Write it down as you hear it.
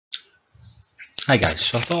Hi guys,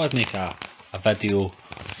 so I thought I'd make a video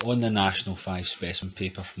on the National 5 specimen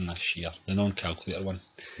paper from this year, the non-calculator one.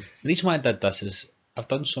 The reason why I did this is I've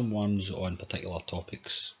done some ones on particular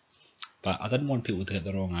topics, but I didn't want people to get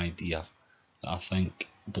the wrong idea that I think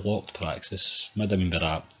blocked practice, what do I mean by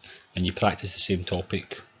that, when you practice the same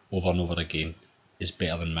topic over and over again is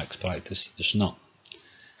better than mixed practice. It's not.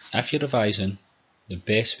 If you're revising, the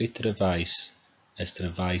best way to revise is to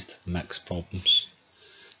revise mixed problems.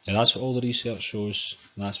 Now that's what all the research shows,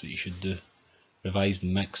 and that's what you should do. Revise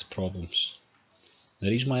mixed problems. The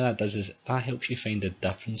reason why that does is that helps you find the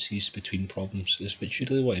differences between problems, is what you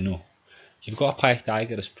really want to know. If you've got a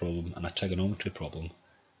Pythagoras problem and a trigonometry problem,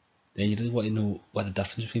 then you really want to know what the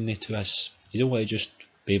difference between the two is. You don't want to just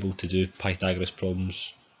be able to do Pythagoras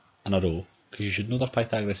problems in a row, because you should know they're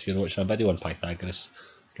Pythagoras. If you're watching a video on Pythagoras,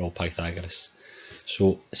 they're all Pythagoras.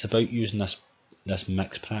 So it's about using this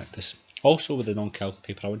mixed practice. Also with the non-calc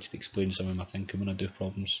paper, I want you to explain some of my thinking when I do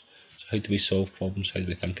problems. So how do we solve problems, how do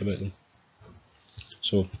we think about them?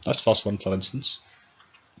 So this first one, for instance,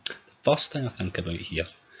 the first thing I think about here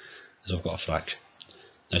is I've got a fraction.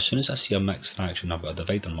 Now as soon as I see a mixed fraction, I've got to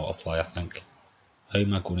divide and multiply. I think, how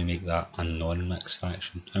am I going to make that a non-mixed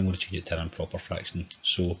fraction? I'm going to change it to an improper fraction.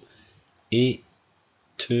 So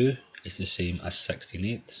 8/2 is the same as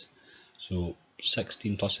 16/8. So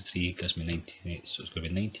 16 plus a 3 gives me 19/8, so it's going to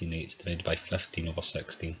be 19/8 divided by 15 over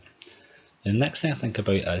 16. The next thing I think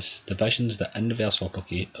about is division's the inverse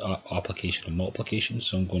application of multiplication,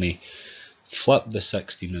 so I'm going to flip the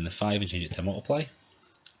 16 and the 5 and change it to multiply.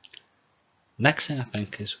 Next thing I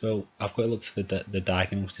think is, well, I've got to look for the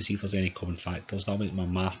diagonals to see if there's any common factors. That'll make my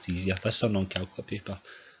maths easier. This is a non-calculate paper,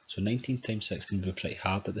 so 19 times 16 will be pretty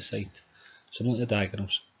hard at the side. So I'm looking at the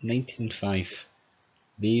diagonals. 19 and 5,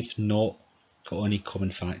 they've not got any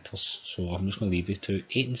common factors, so I'm just going to leave the two.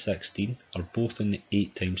 8 and 16 are both in the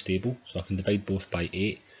 8 times table, so I can divide both by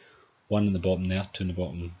 8. 1 in the bottom there, 2 in the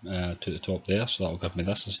bottom, 2 at the top there, so that will give me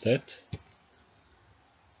this instead.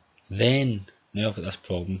 Then, now I've got this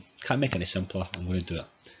problem, can't make it any simpler, I'm going to do it.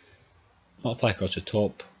 Multiply across the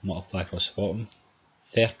top, multiply across the bottom,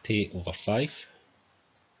 30 over 5,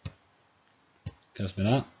 gives me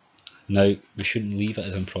that. Now, we shouldn't leave it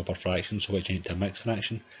as improper fraction, so we'll change it to a mixed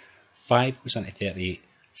fraction. 5 goes into 38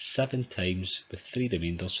 7 times with 3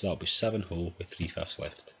 remainders, so that'll be 7 whole with 3/5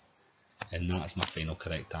 left. And that is my final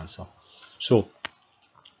correct answer. So,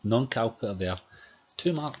 non-calculator there.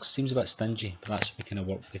 2 marks seems a bit stingy, but that's how we kind of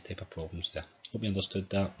work for the type of problems there. Hope you understood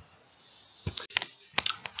that.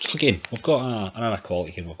 So again, we've got an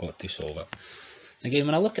inequality here, we've got to solve it. Again,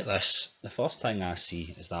 when I look at this, the first thing I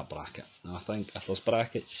see is that bracket. And I think if there's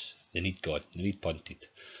brackets, they need God, they need punted.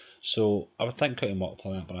 So I would think how to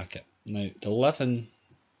multiply that bracket. Now the 11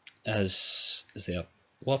 is there. A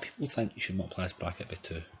lot of people think you should multiply this bracket by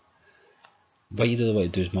 2. What you really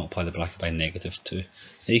want to do is multiply the bracket by -2.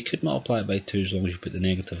 Now you could multiply it by 2 as long as you put the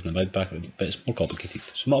negative in the big bracket, but it's more complicated.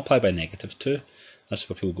 So multiply by -2. That's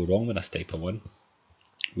where people go wrong with this type of one.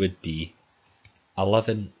 Would be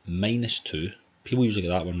 11 minus 2. People usually get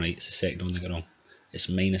that one right, it's the second one they get wrong. It's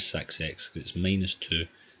minus 6x, because it's minus 2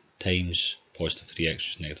 times positive 3x,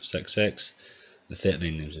 which is negative 6x. The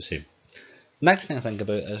 39 name's the same. Next thing I think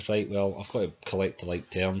about is, right, well, I've got to collect the like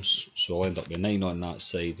terms, so I'll end up with 9 on that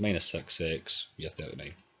side, minus 6x, we have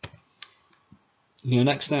 39. The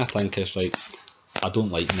next thing I think is, right, I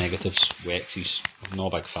don't like negatives with x's, I'm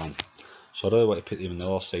not a big fan. So I really want to put them on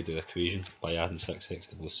the other side of the equation by adding 6x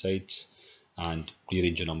to both sides and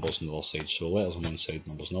rearranging numbers on the other side. So letters on one side,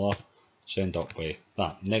 numbers on the other. So I end up with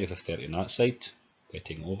that, negative 30 on that side, by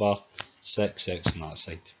taking over, 6x on that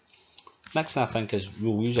side. Next thing I think is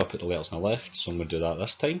we'll usually put the letters on the left, so I'm going to do that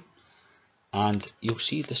this time. And you'll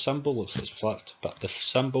see the symbol looks like it's flipped, but the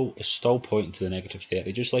symbol is still pointing to the negative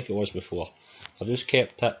 30, just like it was before. I've just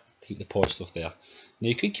kept it to keep the positive there. Now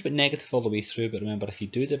you could keep it negative all the way through, but remember if you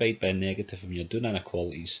do divide by a negative when you're doing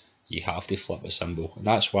inequalities, you have to flip the symbol. And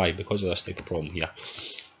that's why, because of this type of problem here.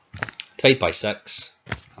 Divide by 6,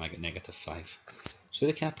 and I get negative 5. So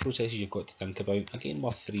the kind of processes you've got to think about, again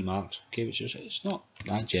worth 3 marks, okay, which is, it's not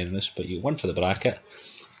that generous, but you one for the bracket,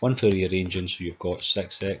 one for rearranging, so you've got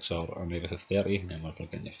 6x or negative 30, and then one for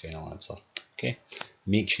getting your final answer. Okay,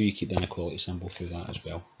 make sure you keep the inequality symbol through that as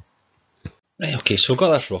well. Right, okay, so I've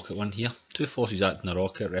got this rocket one here, 2 forces acting on a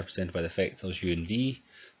rocket represented by the vectors u and v.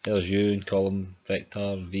 There's u in column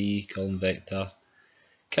vector, v column vector.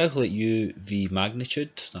 Calculate u, v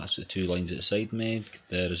magnitude, that's the 2 lines at the side made.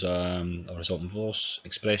 There's a resultant force,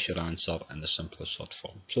 express your answer in the simplest sort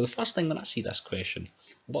form. So the first thing when I see this question,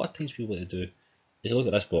 a lot of times people like to do is look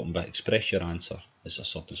at this bottom bit, express your answer as a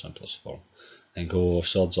certain simplest form. and go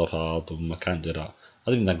swords are hard, I can't do that.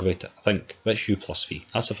 I didn't think about it. I think, what's u plus v?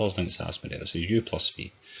 That's the first thing it's asked me there. It says u plus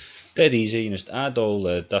v. Dead easy, you just add all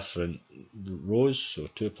the different rows, so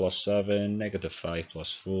 2 plus 7, negative 5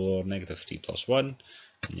 plus 4, negative 3 plus 1,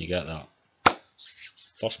 and you get that.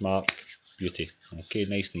 First mark, beauty. Okay,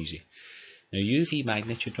 nice and easy. Now uv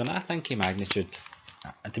magnitude, when I think of magnitude,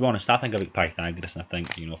 to be honest, I think about Pythagoras, and I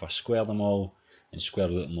think, you know, if I square them all and square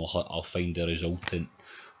root them all, I'll find the resultant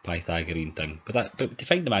Pythagorean thing. But to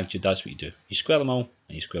find the magnitude, that's what you do. You square them all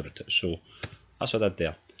and you square root it. So that's what I did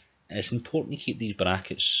there. And it's important to keep these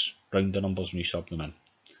brackets round the numbers when you sub them in.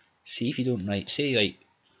 See if you don't write, say you write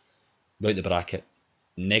about the bracket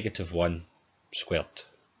negative 1 squared.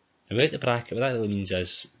 Now without the bracket, what that really means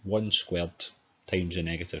is 1 squared times a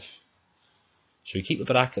negative. So you keep the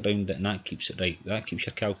bracket around it and that keeps it right. That keeps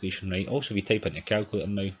your calculation right. Also if you type it in a calculator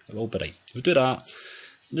now, it will be right. If we do that,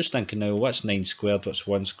 I'm just thinking now, what's 9 squared, what's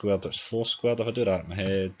 1 squared, what's 4 squared? If I do that in my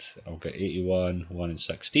head, I'll get 81, 1 and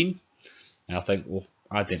 16. And I think we'll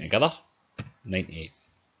add them together, 98.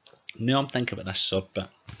 Now I'm thinking about this third bit.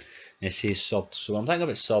 It says third. So when I'm thinking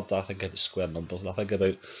about third, I think about square numbers. I think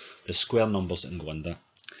about the square numbers that can go under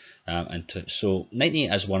it. So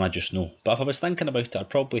 98 is one I just know. But if I was thinking about it, I'd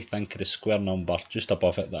probably think of the square number just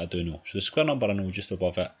above it that I do know. So the square number I know just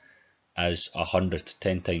above it is 100,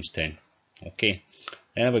 10 times 10. Okay.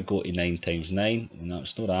 Then I would go to 9 times 9. And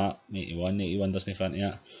that's not that. 81. 81 doesn't fit into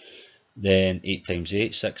it. Then 8 times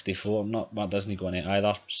 8, 64, no, that doesn't go in it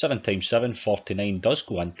either. 7 times 7, 49 does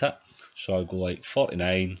go into it. So I'll go like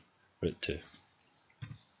 49 root 2.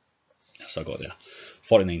 Yes, I got there.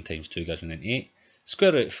 49 times 2 gives me 98.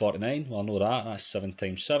 Square root of 49, well I know that, that's 7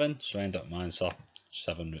 times 7, so I end up my answer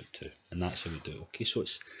 7 root 2. And that's how we do it. Okay, so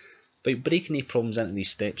it's about breaking the problems into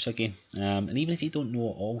these steps again. And even if you don't know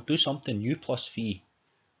it all, do something u plus v.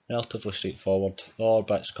 Relatively straightforward. The other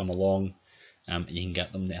bits come along. You can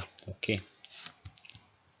get them there. Okay.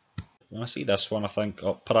 When I see this one, I think,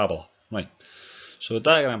 oh, parabola. Right. So the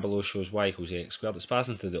diagram below shows y equals ax squared. It's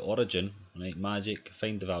passing through the origin. Right. Magic.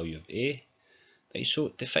 Find the value of a. Right. So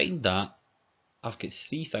to find that, I've got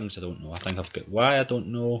 3 things I don't know. I think I've got y I don't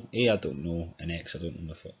know, a I don't know, and x I don't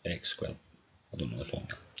know. X squared. I don't know the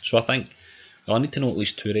formula. So I think I need to know at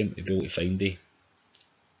least 2 of them to be able to find a.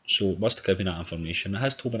 So it must have given me that information. It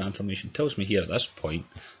has told me that information. It tells me here at this point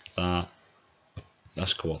that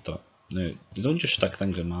this coordinate. Now, they don't just stick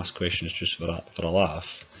things in maths questions just for a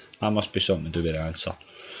laugh. That must be something to do with the answer.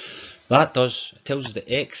 That does, it tells us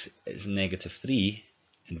that x is negative 3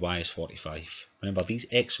 and y is 45. Remember, these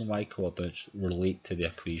x and y coordinates relate to the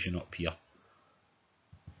equation up here.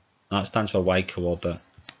 That stands for y coordinate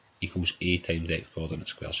equals a times x coordinate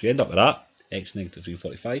squared. So you end up with that, x negative 3 and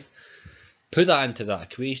 45. Put that into that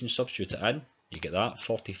equation, substitute it in, you get that,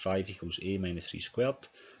 45 equals a minus 3 squared.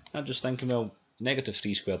 I'm just thinking, well, negative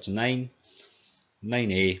 3 squared is 9,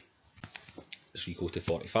 9a is equal to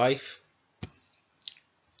 45,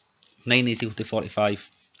 9 is equal to 45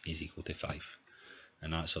 is equal to 5,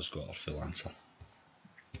 and that's us got our full answer.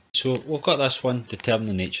 So we've got this one, determine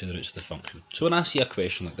the nature of the roots of the function. So when I see a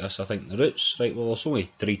question like this, I think the roots, right, well there's only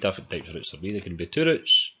 3 different types of roots there be. There can be 2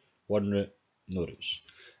 roots, 1 root, no roots.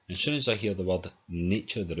 And as soon as I hear the word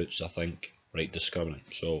nature of the roots, I think, right,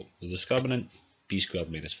 discriminant. So the discriminant, b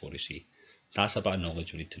squared minus 4ac. That's a bit of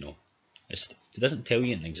knowledge we need to know. It doesn't tell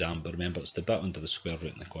you in an exam, but remember it's the bit under the square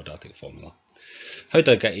root in the quadratic formula. How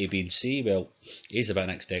do I get a, b and c? Well, a is a bit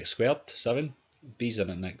next to x squared, 7. B is a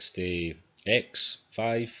bit next to x,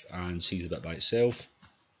 5. And c is a bit by itself,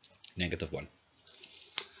 negative 1.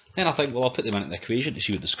 Then I think, well, I'll put them into the equation to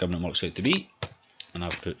see what the discriminant works out to be. And I'll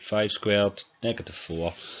put 5 squared, negative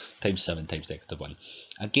 4, times 7 times negative 1.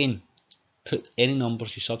 Again, put any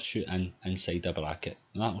numbers you substitute in inside a bracket,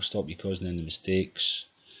 and that will stop you causing any mistakes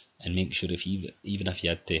and make sure if you, even if you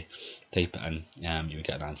had to type it in, you would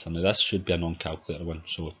get an answer. Now this should be a non-calculator one,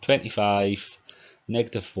 so 25,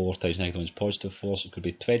 negative 4 times negative 1 is positive 4, so it could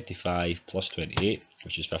be 25 plus 28,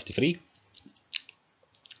 which is 53.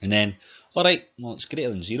 And then, alright, well it's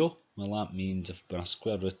greater than 0, well that means if when I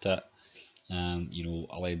square root it, you know,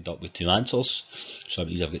 I'll end up with 2 answers, so that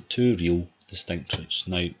means I've got 2 real distinct roots.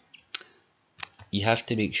 Now, you have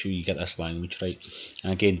to make sure you get this language right.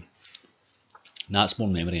 And again, that's more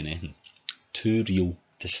memory than anything. 2 real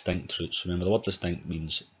distinct roots. Remember, the word distinct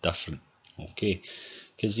means different. Okay,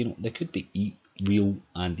 because you know they could be real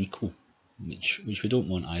and equal, which we don't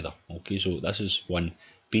want either. Okay, so this is one.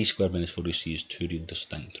 B squared minus 4ac is 2 real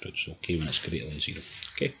distinct roots. Okay, when it's greater than 0.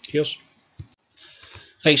 Okay, here's.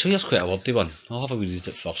 Right, so here's quite a wordy one. I'll have a wee read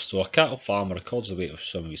it first. So a cattle farmer records the weight of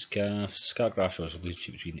some of his calves. The scar graph shows a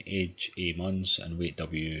relationship between age A months and weight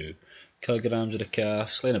W kilograms of the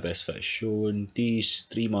calf, line of best fit is shown, D's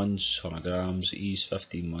 3 months 100 grams, E's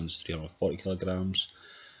 15 months 340 kilograms.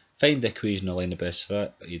 Find the equation of line of best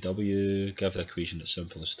fit, AW, give the equation its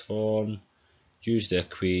simplest form, use the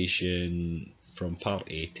equation from part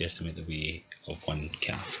A to estimate the weight of one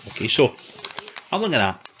calf. Okay, so I'm looking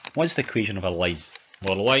at what's the equation of a line.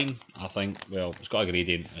 Well, a line, I think, well, it's got a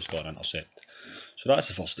gradient and it's got an intercept. So that's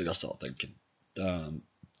the first thing I start thinking.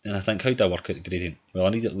 And I think, how do I work out the gradient? Well, I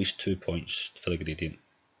need at least 2 points for the gradient.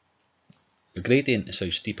 The gradient is how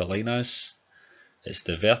steep a line is. It's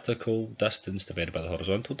the vertical distance divided by the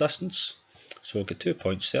horizontal distance. So I'll get 2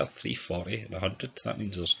 points there, 340 and 100. That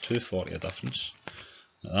means there's 240 a difference.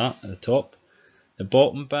 Like that at the top. The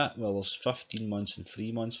bottom bit, well, there's 15 months and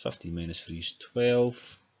 3 months. 15 minus 3 is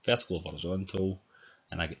 12. Vertical over horizontal.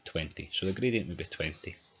 And I get 20. So the gradient would be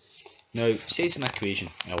 20. Now, it says an equation,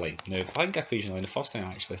 a line. Now, if I think equation line, the first thing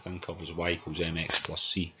I actually think of is y equals mx plus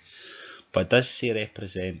c. But it does say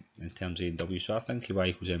represent in terms of a and w, so I think y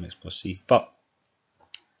equals mx plus c. But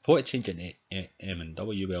if I want to change it to m and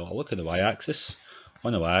w, well, I look at the y-axis.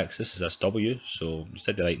 On the y-axis is this w, so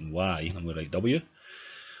instead of writing y, I'm going to write w.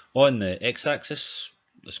 On the x-axis,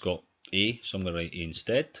 it's got a, so I'm going to write a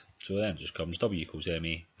instead. So then it just comes w equals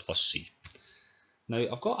ma plus c. Now,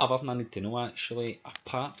 I've got other than I need to know actually,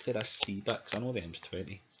 apart from this c bit, because I know the m's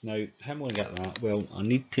 20. Now, how am I going to get that? Well, I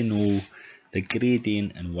need to know the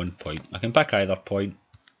gradient in 1 point. I can pick either point.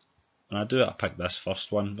 When I do it, I pick this first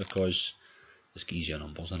one because it's got easier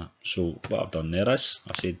numbers in it. So, what I've done there is,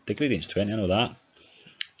 I've said the gradient's 20, I know that.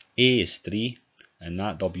 A is 3, and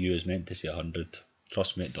that w is meant to say 100.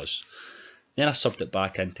 Trust me, it does. Then I subbed it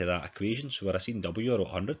back into that equation. So, where I seen w, I wrote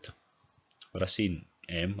 100. Where I seen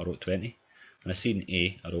m, I wrote 20. When I seen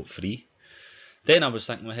A, I wrote 3. Then I was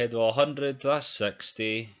thinking in my head, well, 100, that's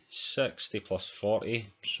 60. 60 plus 40,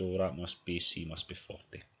 so that must be, C must be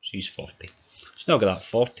 40. C's 40. So now I've got that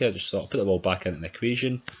 40, I just thought I'll put them all back into the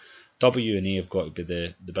equation. W and A have got to be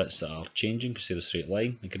the bits that are changing because they're a straight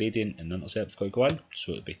line. The gradient and the intercept have got to go in,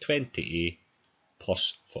 so it'll be 20A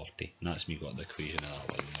plus 40. And that's me got the equation of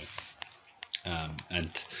that line now.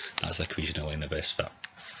 And that's the equation of line of best fit.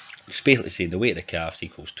 It's basically saying the weight of the calf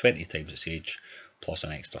equals 20 times its age plus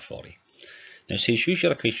an extra 40. Now it says use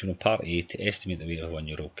your equation of part A to estimate the weight of a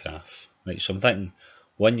 1-year-old calf. Right, so I'm thinking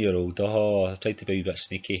 1-year-old, I tried to be a bit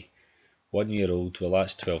sneaky. 1-year-old, well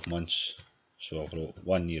that's 12 months. So I've wrote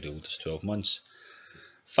 1-year-old is 12 months.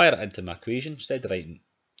 Fire it into my equation. Instead of writing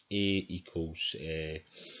A equals A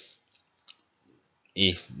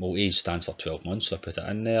stands for 12 months, so I put it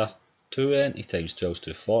in there. 20 times 12 is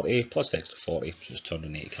 240 plus the extra 40, so it's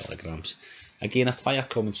 280 kilograms. Again, apply a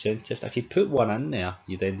common sense test. If you put 1 in there,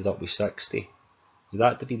 you'd ended up with 60.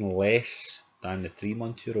 That would have been less than the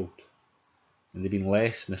 3-month-year-old. And they'd been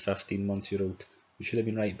less than the 15-month-year-old. You should have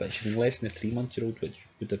been right, but it should have been less than the 3-month-year-old, which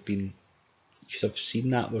would have been, you should have seen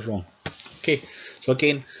that was wrong. Okay, so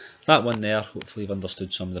again, that one there, hopefully you've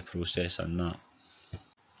understood some of the process in that.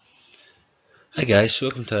 Hi guys, so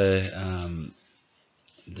welcome to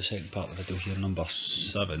the second part of the video here, number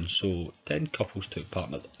 7. So 10 couples took part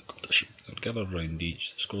in the competition. They would give a round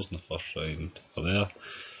each. The scores in the first round are there.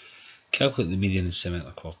 Calculate the median and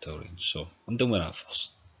semi-meter quartile range. So I'm doing with that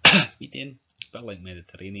first. Median, a bit like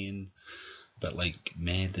Mediterranean, a bit like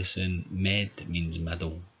medicine. Med means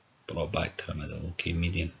middle, brought back to the middle. Okay,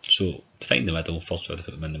 median. So to find the middle, first we have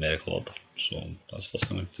to put them in numerical order. So that's the first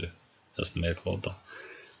thing we have to do. That's numerical order.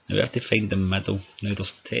 Now we have to find the middle. Now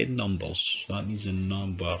there's 10 numbers, so that means the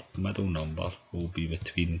middle number will be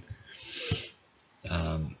between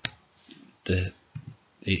the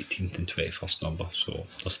 18th and 21st number. So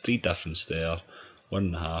there's 3 difference there,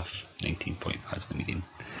 1.5, 19.5 is the median.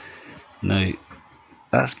 Now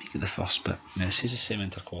that's making the first bit. Now it says the same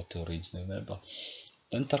interquartile range. Now remember,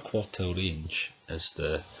 the interquartile range is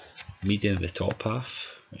the median of the top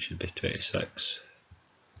half, which should be 26.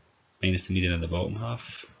 Minus the median of the bottom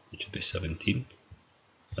half, which would be 17,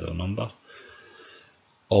 middle number,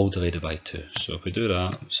 all divided by 2. So if we do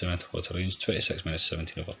that, 7 interquartile range, 26 minus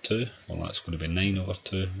 17 over 2, well that's going to be 9 over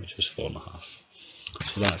 2, which is 4.5.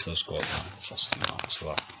 So that's us got that first thing out. So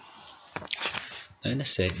that. Now in the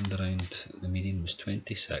second round, the median was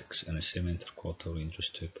 26 and the semi interquartile range was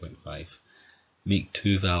 2.5. Make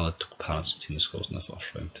 2 valid comparisons between the scores in the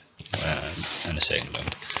first round and the second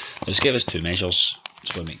round. Now it's given us 2 measures.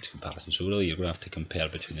 So we'll make the comparison. So really you're going to have to compare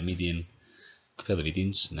between the median, compare the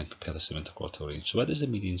medians, and then compare the semi interquartile range. So what does the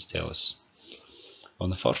medians tell us? Well, in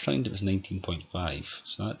the first round it was 19.5,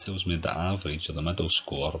 so that tells me the average or the middle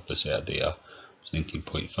score of the set of data was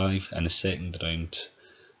 19.5. In the second round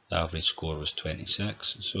the average score was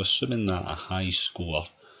 26. So assuming that a high score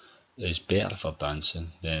is better for dancing,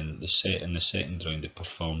 then in the second round they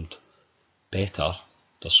performed better.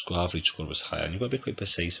 Their average score was higher, and you've got to be quite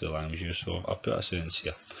precise with the language use, so I've put a sentence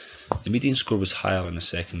here. The median score was higher in the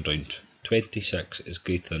second round. 26 is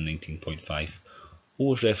greater than 19.5.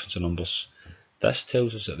 Always reference the numbers. This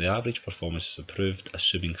tells us that the average performance is improved,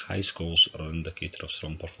 assuming high scores are an indicator of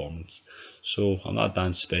strong performance. So I'm not a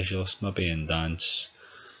dance specialist. Maybe in dance,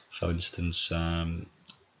 for instance,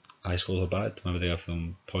 high scores are bad. Maybe they give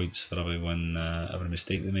them points for every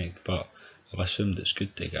mistake they make. But I've assumed it's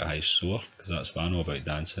good to get a high score because that's what I know about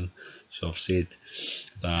dancing. So I've said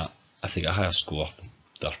that if they get a higher score,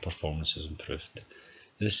 their performance is improved.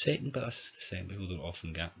 The second bit, this is the second people don't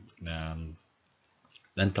often get.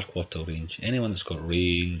 The interquartile range. Anyone that's got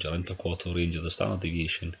range or interquartile range or the standard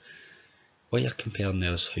deviation, what you're comparing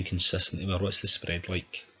there is how consistent they were, what's the spread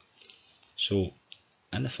like. So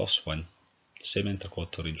in the first one, the same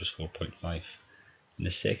interquartile range was 4.5. In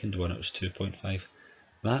the second one it was 2.5.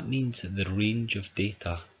 That means that the range of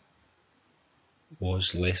data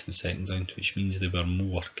was less than second round, which means they were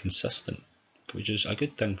more consistent, which is a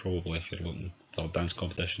good thing probably if you're looking for a dance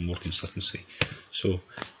competition, more consistency. So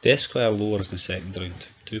the S-square lower is in the second round,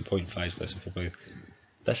 2.5 is less than 4.5.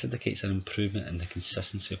 This indicates an improvement in the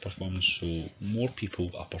consistency of performance, so more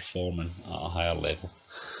people are performing at a higher level.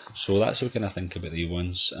 So that's how we're going to think about the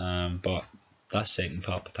ones, but that second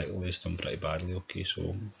part particularly is done pretty badly, okay,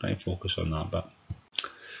 so try and focus on that bit.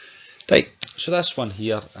 Right, so this one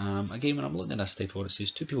here, again when I'm looking at this type of one, it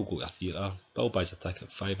says 2 people go to a theatre, Bill buys a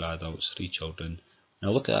ticket, 5 adults, 3 children. And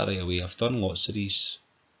I look at that right away, I've done lots of these,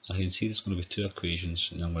 I can see there's going to be 2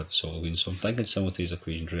 equations and I'm going to solve again. So I'm thinking similar to these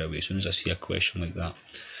equations right away as soon as I see a question like that.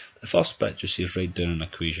 The first bit just says write down an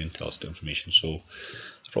equation, tell us the information. So I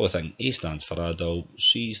probably think A stands for adult,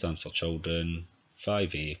 C stands for children,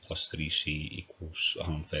 5A plus 3C equals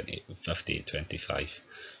 158.25.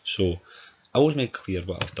 So I always make clear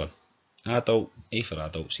what I've done. Adult, A for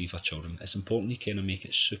adult, C for children. It's important you kind of make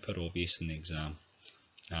it super obvious in the exam,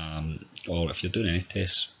 or if you're doing any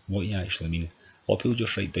tests, what you actually mean. A lot of people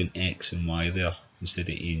just write down X and Y there instead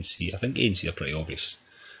of A and C. I think A and C are pretty obvious,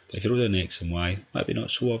 but if you wrote down X and Y, maybe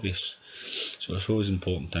not so obvious. So it's always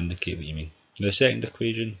important to indicate what you mean. The second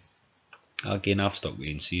equation, again I've stuck with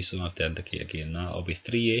A and C, so I have to indicate again that. It'll be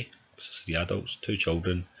 3A, which is 3 adults, 2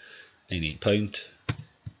 children, £98.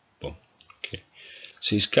 Boom. Okay.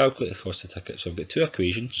 So he's calculated the cost of the ticket. So I've got 2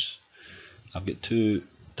 equations. I've got 2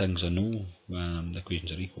 things I know the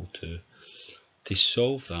equations are equal to. To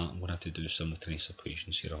solve that, I'm going to have to do simultaneous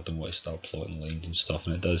equations here. I don't want to start plotting lines and stuff,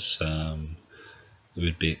 and it does. It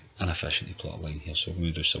would be inefficient to plot a line here, so I'm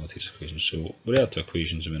going to do simultaneous equations. So we're at 2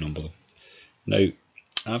 equations and we number them. Now,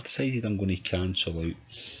 I've decided I'm going to cancel out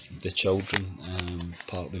the children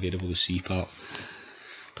part, the variable, the C part,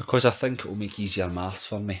 because I think it will make easier maths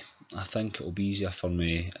for me. I think it will be easier for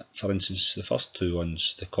me. For instance, the first 2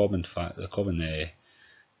 ones, the common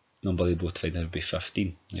number they both find out would be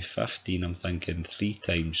 15. Now 15, I'm thinking 3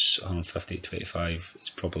 times 158.25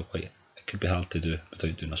 is probably it could be hard to do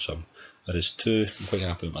without doing a sum. Whereas 2, I'm quite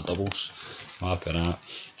happy with my doubles. I'm happy with that.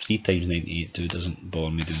 3 times 98, 2 doesn't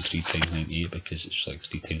bother me doing 3 times 98 because it's like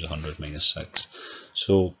 3 times 100 minus 6.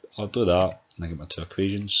 So I'll do that and I get my 2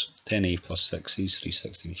 equations. 10a plus 6 is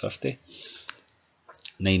 316.50.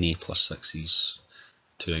 9a plus 6 is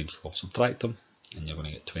 294. Subtract them and you're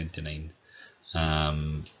going to get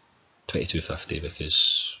 22.50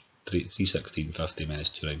 because 316.50 minus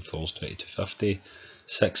 294 is 22.50.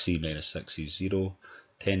 6c minus 6 is 0.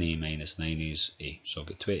 10a minus 9 is a. So I'll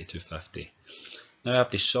get 22.50. Now I have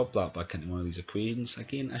to sub that back into one of these equations.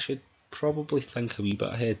 Again, I should probably think a wee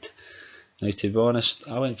bit ahead. Now to be honest,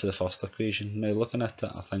 I went for the first equation. Now looking at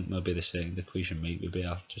it, I think maybe the second equation might be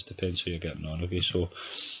better. Just depends how you're getting on. Okay, so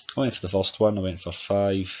I went for the first one. I went for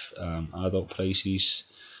 5 adult prices.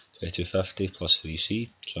 22.50 plus 3c,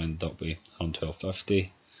 so I end up with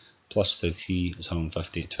 112.50 plus 3c is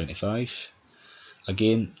 158.25.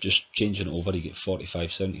 Again, just changing it over, you get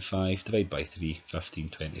 45.75, divide by 3,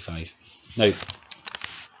 15.25. Now,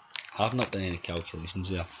 I've not done any calculations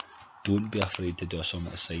there. Don't be afraid to do a sum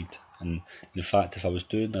at the side. And in fact, if I was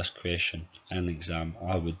doing this question in an exam,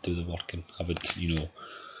 I would do the working. I would,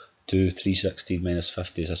 do 316 minus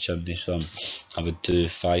 50 as a chimney sum. I would do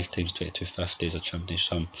 5 times 22.50 as a chimney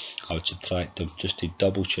sum. I would subtract them just to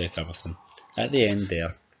double check everything. At the end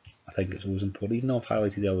there, I think it's always important, even though I've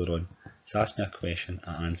highlighted earlier on, it's ask me a question,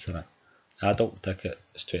 I answer it. Adult ticket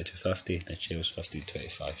is 22.50, the child is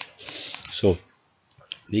 15.25. So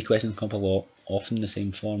the questions come up a lot, often in the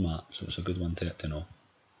same format, so it's a good one to know.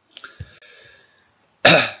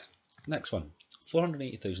 Next one,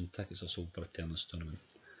 480,000 tickets are sold for a tennis tournament.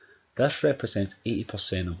 This represents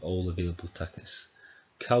 80% of all available tickets.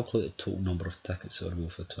 Calculate the total number of tickets that are available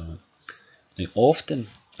for the tournament. Now, often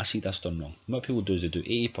I see this done wrong. What people do is they do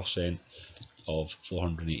 80% of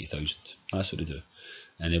 480,000. That's what they do,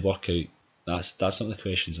 and they work out. That's not the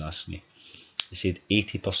questions asked me. They said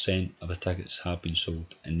 80% of the tickets have been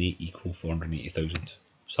sold, and they equal 480,000.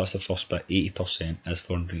 So that's the first bit. 80% is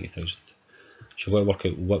 480,000. So we've got to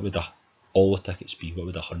work out what would all the tickets be. What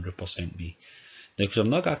would 100% be? Now, because I've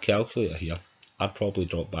not got a calculator here, I'd probably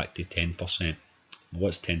drop back to 10%.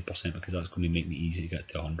 What's 10%? Because that's going to make me easy to get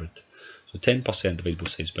to 100. So 10% divided both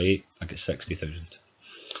sides by 8, I get 60,000.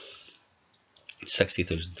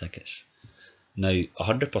 60,000 tickets. Now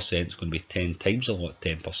 100% is going to be 10 times a lot,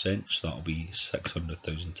 10%, so that will be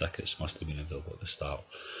 600,000 tickets must have been available at the start.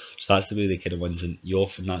 So that's the way the kind of ones, and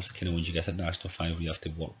that's the kind of ones you get at National 5 where you have to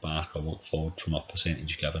work back or work forward from a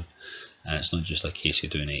percentage given, and it's not just a case of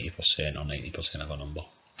doing 80% or 90% of a number.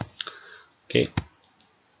 Okay,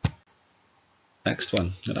 next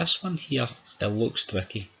one. Now this one here, it looks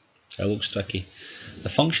tricky. The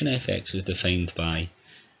function fx is defined by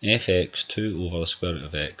fx 2 over the square root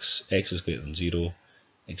of x is greater than 0,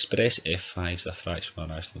 express f5 as a fraction of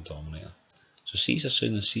a rational denominator. So C's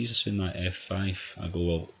assume that f5, I go,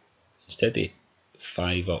 well, instead of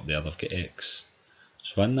 5 up there, I've got x.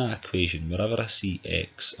 So in that equation, wherever I see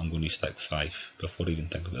x, I'm going to stick 5 before I even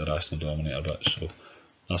think about the rational denominator bit. So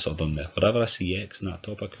that's what I've done there. Wherever I see x in that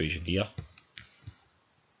top equation here,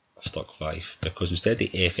 I've stuck 5, because instead of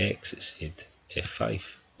fx, it said f5.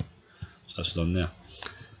 So that's what I've done there.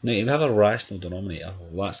 Now, if we have a rational denominator,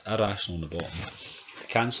 well, that's irrational on the bottom. To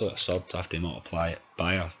cancel out a surd, I have to multiply it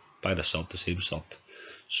by the surd, the same surd.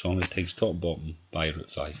 So I'm going to times top and bottom by root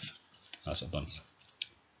 5. That's what I've done here.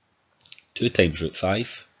 2 times root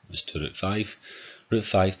 5 is 2 root 5. Root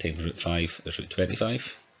 5 times root 5 is root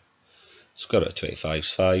 25. Square root of 25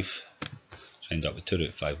 is 5. So I end up with 2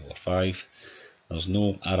 root 5 over 5. There's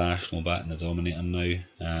no irrational bit in the denominator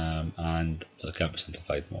now, and it can't be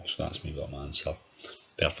simplified more, so that's me got my answer.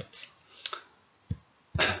 Perfect.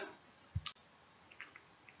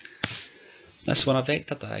 This one, a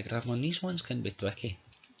vector diagram. Well, these ones can be tricky.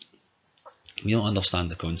 We don't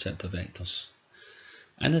understand the concept of vectors.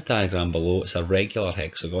 In the diagram below, it's a regular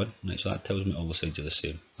hexagon, right? So that tells me all the sides are the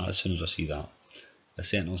same. As soon as I see that, the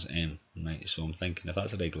centre's M, right? So I'm thinking if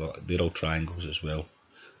that's a regular, they're all triangles as well.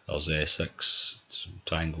 There's 6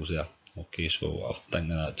 triangles there. Okay, so I'll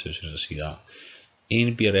think of that too as soon as I see that. A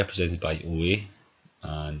and B are represented by OA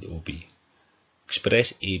and OB.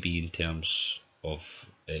 Express AB in terms of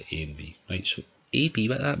A and B. Right, so AB,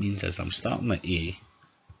 what that means is I'm starting at A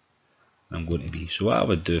and I'm going to B. So what I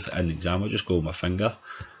would do if in the exam, I would just go with my finger.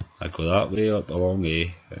 I'd go that way up along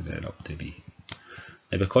A and then up to B.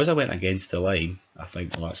 Now because I went against the line, I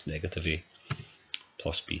think, well, that's negative A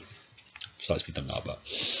plus B. So that's me done that bit.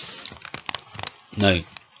 Now,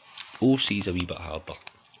 OC is a wee bit harder.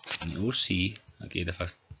 And the OC, again, if I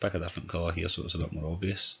pick a different colour here so it's a bit more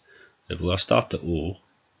obvious, if I start at O,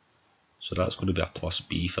 so that's going to be a plus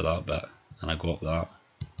B for that bit, and I got that.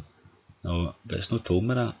 No, but it's not told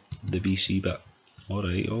me that, the BC bit.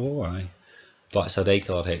 Alright, oh aye. But it's a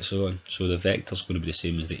regular hexagon, so the vector's going to be the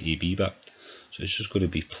same as the AB bit. So it's just going to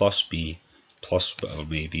be plus B plus whatever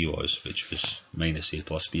my B was, which was minus A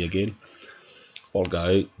plus B again. Work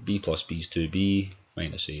that out, B plus B is 2B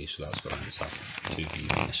minus A, so that's what I'm saying,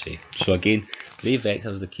 2B minus A. So again, the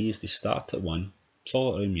vectors, the key is to start at one,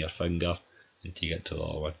 follow it around your finger until you get to the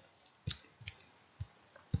other one.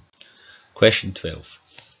 Question 12.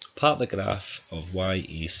 Part of the graph of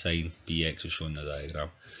YA sine BX is shown in the diagram.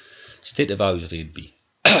 State the values of A and B.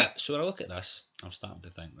 So when I look at this, I'm starting to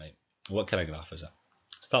think, right, what kind of graph is it?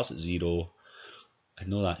 It starts at 0. I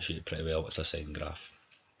know that shape pretty well. It's a sine graph.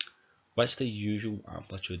 What's the usual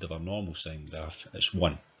amplitude of a normal sine graph? It's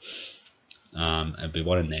 1. It'd be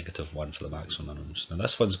 1 and negative 1 for the maximum minimums. Now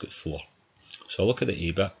this one's got 4. So I'll look at the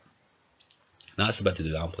A bit. That's the bit to do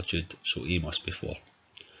with amplitude, so A must be 4.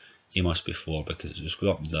 A must be 4 because it's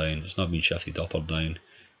going up and down, it's not being shifted up or down,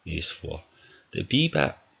 A is 4. The B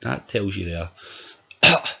bit, that tells you there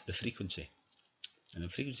the frequency. And the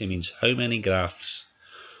frequency means how many graphs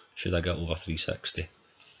should I get over 360.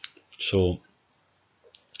 So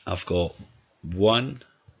I've got 1,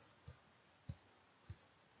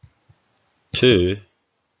 2,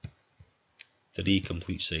 3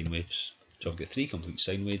 complete sine waves. So I've got 3 complete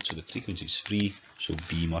sine waves, so the frequency is 3, so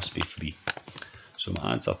B must be 3. So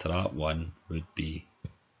my answer to that one would be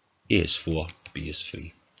A is 4, B is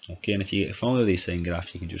 3. Okay, and if you get familiar with these sine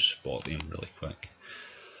graphs, you can just spot them really quick.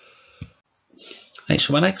 Right,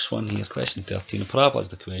 so my next one here, question 13. A parabola is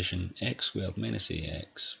the equation x squared minus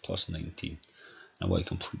ax plus 19. I want to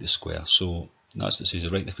complete the square. So that's what it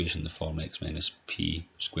says, write the equation in the form x minus p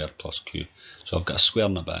squared plus q. So I've got a square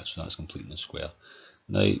in a bit, so that's completing the square.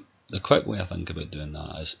 Now, the quick way I think about doing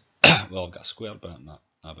that is, well, I've got a square bit in that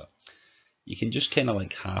bit. You can just kind of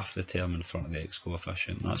like half the term in front of the x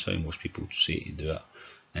coefficient. That's how most people say to do it.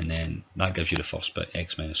 And then that gives you the first bit,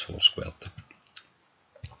 x minus 4 squared.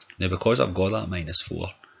 Now, because I've got that minus 4,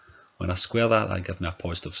 when I square that gives me a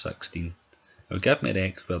positive 16. It would give me the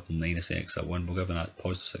x squared and minus x at 1. We're given that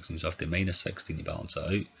positive 16, so I have to minus 16 to balance it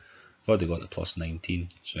out. I've already got the plus 19,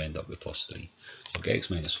 so I end up with plus 3. So I'll get x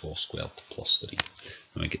minus 4 squared plus 3.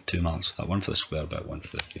 And we get 2 marks for that, one for the square bit, one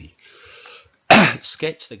for the 3.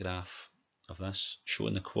 Sketch the graph of this,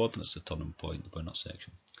 showing the coordinates of the turning point, the bound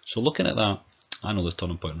intersection. So looking at that, I know the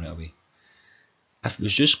turning point right away. If it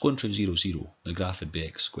was just going through 0, 0, the graph would be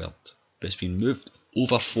x squared. But it's been moved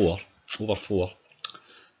over 4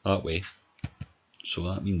 that way. So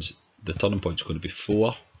that means the turning point is going to be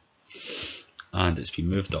 4, and it's been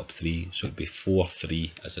moved up 3, so it'd be 4,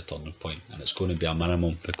 3 as the turning point, and it's going to be a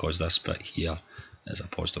minimum because this bit here is a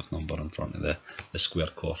positive number in front of the square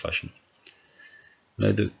coefficient.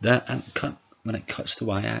 Now when it cuts the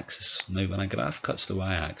y-axis, now when a graph cuts the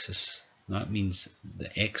y-axis, that means the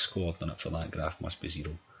x coordinate for that graph must be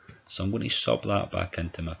 0. So I'm going to sub that back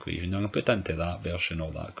into my equation. Now I'm going to put it into that version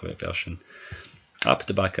or that version. I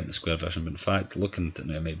put it back into the square version, but in fact, looking at it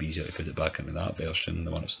now, it might be easier to put it back into that version,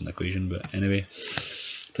 the one that's in the equation. But anyway,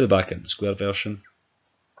 put it back into the square version.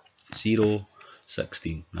 0,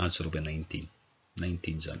 16, the answer will be 19.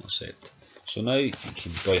 19's intercept. So now you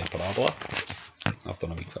can draw your parabola. I've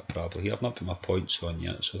done a wee quick parabola here. I've not put my points on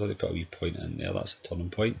yet, so I've already put a wee point in there. That's the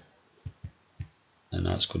turning point. And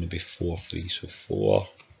that's going to be 4, 3. So 4,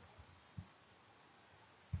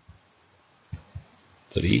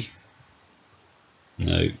 3.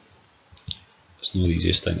 Now, it's not the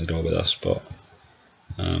easiest thing to draw with this, but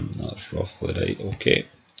that's roughly right. Okay,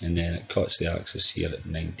 and then it cuts the axis here at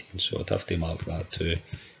 19, so I'd have to mark that too.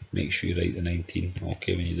 Make sure you write the 19.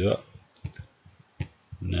 Okay, when you do it,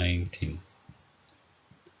 19,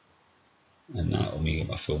 and that will make it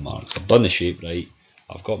my full marks. I've done the shape right.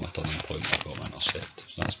 I've got my turning point. I've got my intercept.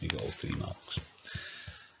 So that's me got all 3 marks.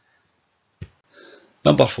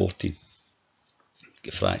 Number 14.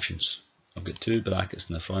 Get fractions. I've got 2 brackets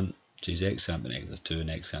in the front, says x amp and negative 2 and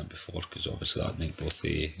x amp before, because obviously that make both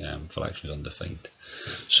the fractions undefined.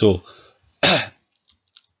 So,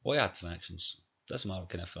 why add fractions? Doesn't matter what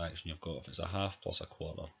kind of fraction you've got, if it's a half plus a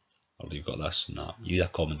quarter, or you've got this and that, you need a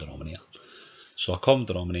common denominator. So a common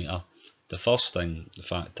denominator, the first thing, the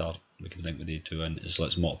factor we can think we need to in is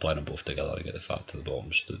let's multiply them both together to get the factor at the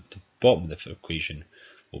bottom. So the bottom of the equation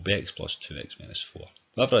will be x plus 2x minus 4.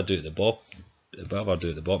 Whatever I do at the bottom,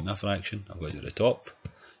 of a fraction, I'm going to do the top,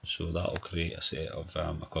 so that will create a set of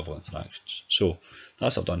equivalent fractions. So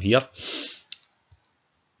that's what I've done here.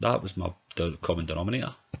 That was my common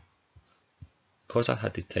denominator. Because I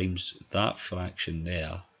had to times that fraction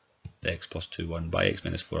there, the x plus 2, 1 by x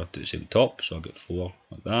minus 4, I have to do the same top, so I get 4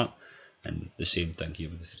 like that, and the same thing here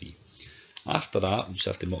with the 3. After that, we just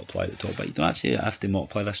have to multiply the top, but you don't actually have to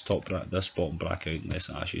multiply this bottom bracket out unless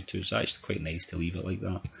it asks you to. It's actually quite nice to leave it like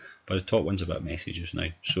that, but the top one's a bit messy just now.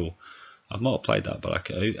 So I've multiplied that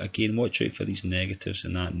bracket out. Again, watch out for these negatives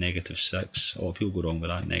and that negative 6. A lot of people go wrong with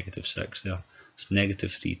that negative 6 there. It's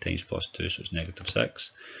negative 3 times plus 2, so it's negative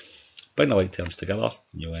 6. Bring the like terms together,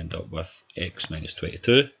 and you'll end up with x minus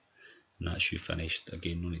 22, and that's you finished.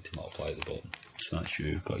 Again, no need to multiply at the bottom. So that's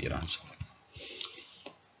you got your answer.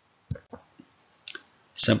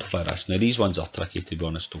 Simplify this. Now these ones are tricky, to be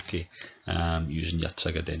honest, okay, using your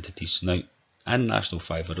trig identities. Now in National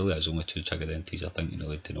 5 there really is only 2 trig identities I think you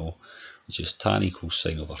need to know, which is tan equals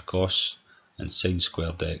sine over cos and sine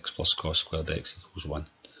squared x plus cos squared x equals 1.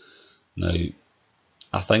 Now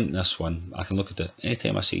I think this one, I can look at it,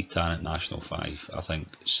 anytime I say tan at National 5 I think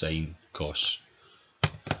sine cos,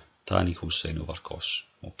 tan equals sine over cos,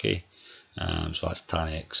 okay. So that's tan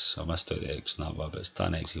x, I missed out the x in that one, but it's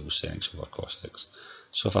tan x equals sine x over cos x.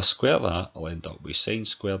 So if I square that, I'll end up with sine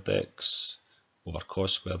squared x over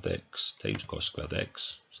cos squared x times cos squared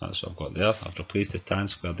x. So that's what I've got there. I've replaced the tan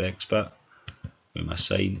squared x bit with my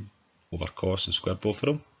sine over cos and squared both of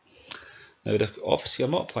them. Now obviously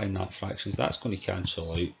I'm multiplying that fractions, that's going to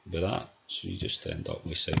cancel out with that, so you just end up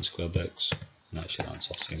with sine squared x, and that's your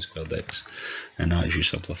answer, sine squared x, and that's you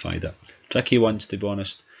simplified it. Tricky ones to be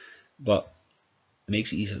honest, but it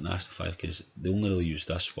makes it easier at National 5 because they only really use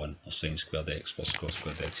this one, or sine squared x plus cos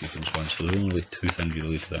squared x equals 1, so there are only 2 things you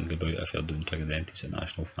really have to think about if you're doing trig identities at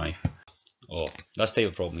National 5. Oh, this type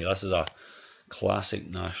of problem here, this is a classic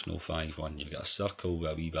National 5 one. You've got a circle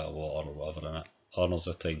with a wee bit of water or whatever in it, hundreds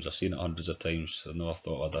of times. I've seen it hundreds of times. I've never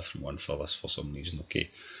thought of a different one for this for some reason. Okay,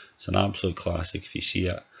 it's an absolute classic. If you see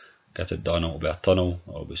it, get it done. It'll be a tunnel.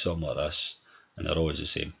 It'll be something like this, and they're always the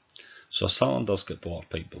same. So a cylinder's got water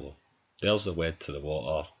pipe below. There's the wed to the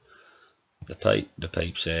water. The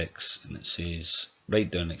pipe's X, and it says write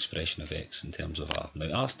down an expression of X in terms of R.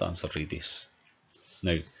 Now R stands for radius.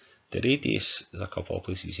 Now the radius is a couple of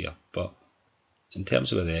places here, but in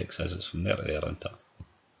terms of where the X is, it's from there to there, isn't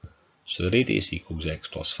it? So the radius equals X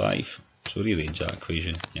plus 5. So rearrange that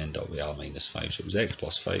equation, you end up with R minus 5. So it was X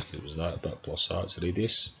plus 5 because it was that bit plus that's the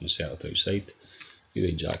radius. Insert it outside.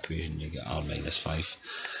 Rearrange that equation, you get R minus 5.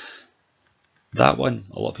 That one,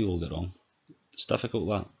 a lot of people get wrong. It's difficult,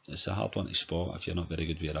 that. It's a hard one to spot if you're not very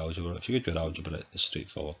good with your algebra. If you're good with your algebra, it's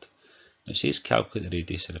straightforward. Now it says calculate the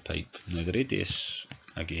radius of the pipe. Now the radius,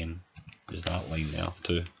 again, is that line there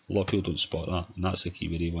too. A lot of people don't spot that, and that's the key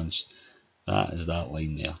with the ones. That is that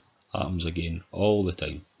line there. Happens again all the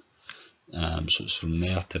time. So it's from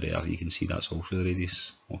there to there. You can see that's also the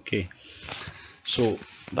radius. Okay. So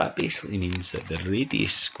that basically means that the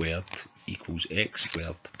radius squared equals x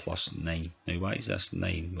squared plus 9. Now why is this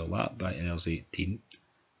 9? Well, that bit there's 18.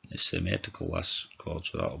 It's symmetrical, this chord,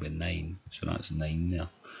 so that'll be 9. So that's 9 there.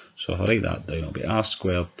 So if I write that down, it'll be r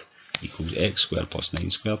squared equals x squared plus 9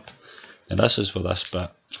 squared. And this is where this bit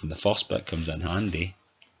from the first bit comes in handy.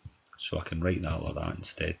 So I can write that like that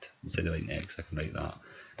instead. Instead of writing x, I can write that.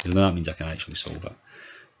 Because then that means I can actually solve it.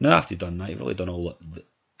 Now after you've done that, you've really done all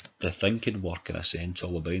the thinking work in a sense,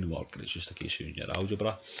 all the brain work, and it's just a case of using your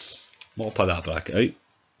algebra. Multiply that bracket out.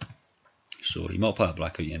 So you multiply that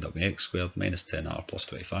bracket out, you end up with x squared minus 10r plus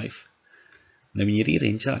 25. Now when you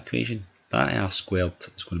rearrange that equation, that r squared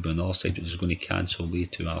is going to be on the other side, which is going to cancel the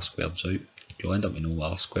 2r squareds out. You'll end up with no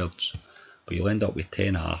r squareds, but you'll end up with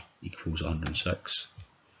 10r equals 106.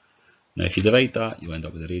 Now if you divide that, you'll end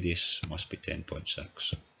up with the radius must be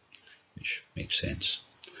 10.6, which makes sense.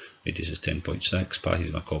 Radius is 10.6,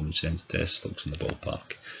 passes my common sense test, looks in the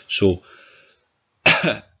ballpark. So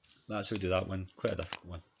that's how we do that one, quite a difficult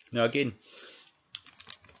one. Now again,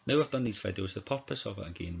 now we've done these videos, the purpose of it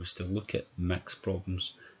again was to look at mixed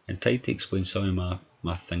problems and try to explain some of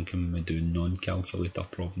my thinking when we do non-calculator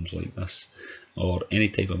problems like this, or any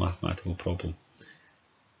type of mathematical problem.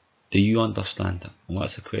 Do you understand it? Well,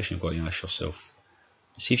 that's the question you've got to ask yourself.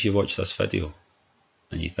 See if you watch this video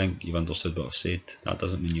and you think you've understood what I've said, that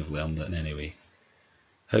doesn't mean you've learned it in any way.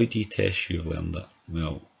 How do you test you've learned it?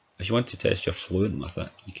 Well, if you want to test you're fluent with it,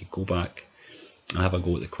 you could go back and have a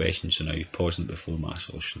go at the questions. So now you're pausing it before my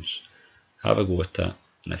solutions. Have a go at it,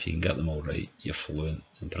 and if you can get them all right, you're fluent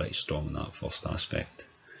and pretty strong in that first aspect.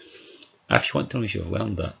 If you want to know if you've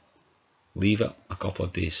learned it, leave it a couple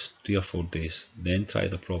of days, 3 or 4 days, then try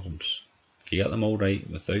the problems. If you get them all right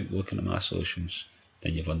without looking at my solutions,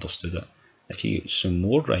 then you've understood it. If you get some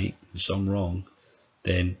more right and some wrong,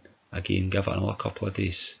 then again give it another couple of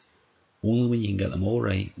days. Only when you can get them all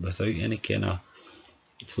right without any kind of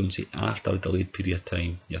fluency after a delayed period of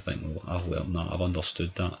time, you think, well, I've learned that, I've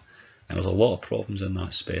understood that. And there's a lot of problems in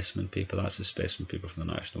that specimen paper. That's the specimen paper from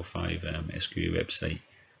the National 5 SQA website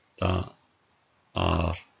that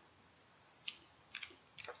are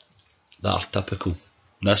typical.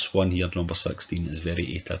 This one here, number 16, is very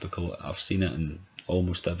atypical. I've seen it in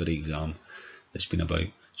almost every exam that's been about.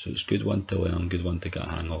 So it's a good one to learn, good one to get a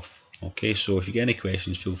hang of. Okay, so if you get any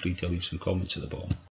questions, feel free to leave some comments at the bottom.